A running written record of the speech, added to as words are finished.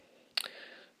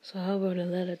So I wrote a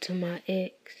letter to my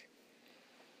ex.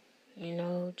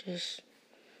 Just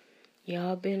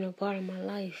y'all been a part of my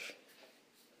life.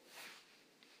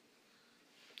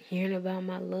 Hearing about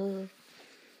my love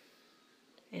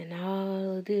and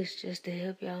all of this just to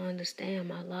help y'all understand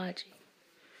my logic.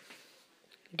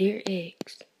 Dear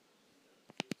ex,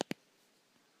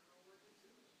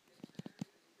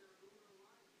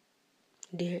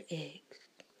 dear ex,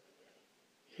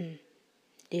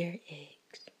 dear ex,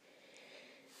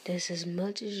 just as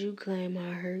much as you claim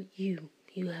I hurt you,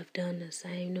 you have done the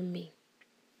same to me.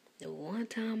 The one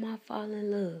time I fall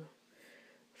in love,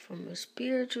 from a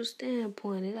spiritual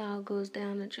standpoint, it all goes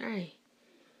down the drain.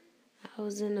 I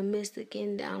was in the midst of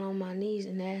getting down on my knees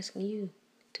and asking you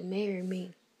to marry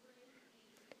me.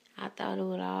 I thought it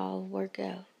would all work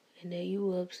out and that you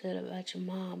were upset about your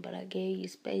mom, but I gave you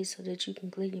space so that you can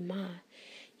clear your mind.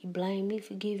 You blame me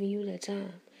for giving you that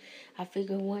time. I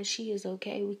figured once she is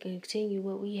okay, we can continue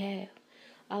what we have.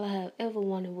 All I have ever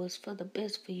wanted was for the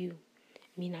best for you.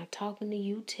 Me not talking to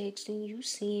you, texting you,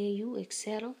 seeing you,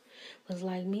 etc. was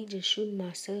like me just shooting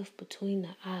myself between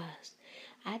the eyes.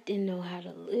 I didn't know how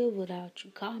to live without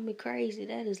you. Call me crazy,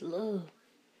 that is love.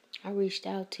 I reached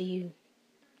out to you.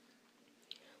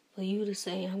 For you to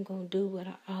say I'm going to do what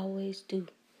I always do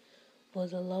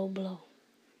was a low blow.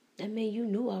 That meant you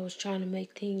knew I was trying to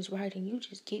make things right and you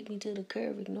just kicked me to the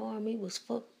curb. Ignoring me was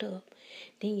fucked up.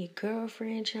 Then your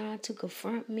girlfriend trying to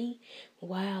confront me.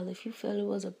 Wow, if you felt it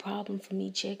was a problem for me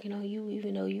checking on you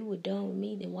even though you were done with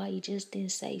me, then why you just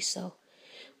didn't say so?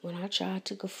 When I tried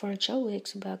to confront your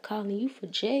ex about calling you for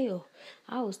jail,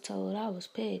 I was told I was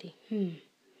petty.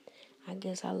 I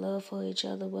guess our love for each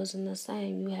other wasn't the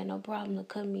same. You had no problem to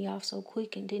cut me off so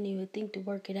quick and didn't even think to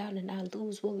work it out and not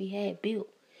lose what we had built.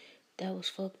 That was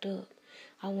fucked up.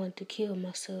 I wanted to kill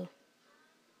myself.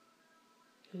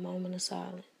 A moment of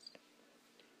silence.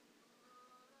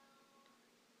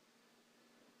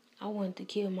 I wanted to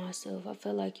kill myself. I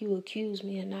felt like you accused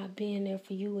me of not being there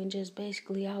for you and just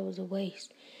basically I was a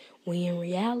waste. When in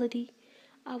reality,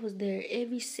 I was there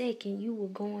every second you were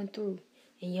going through.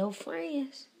 And your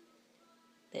friends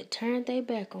that turned their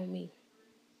back on me.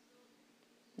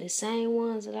 The same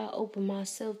ones that I opened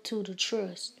myself to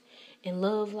trust and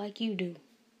love like you do.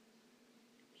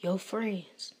 Your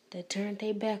friends that turned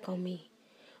their back on me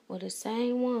were the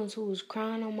same ones who was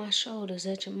crying on my shoulders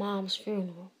at your mom's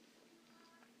funeral.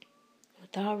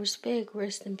 With all respect,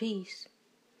 rest in peace.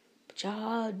 But y'all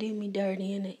all did me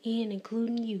dirty in the end,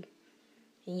 including you.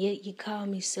 And yet you call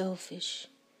me selfish.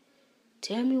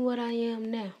 Tell me what I am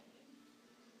now.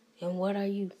 And what are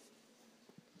you?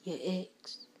 Your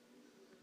ex.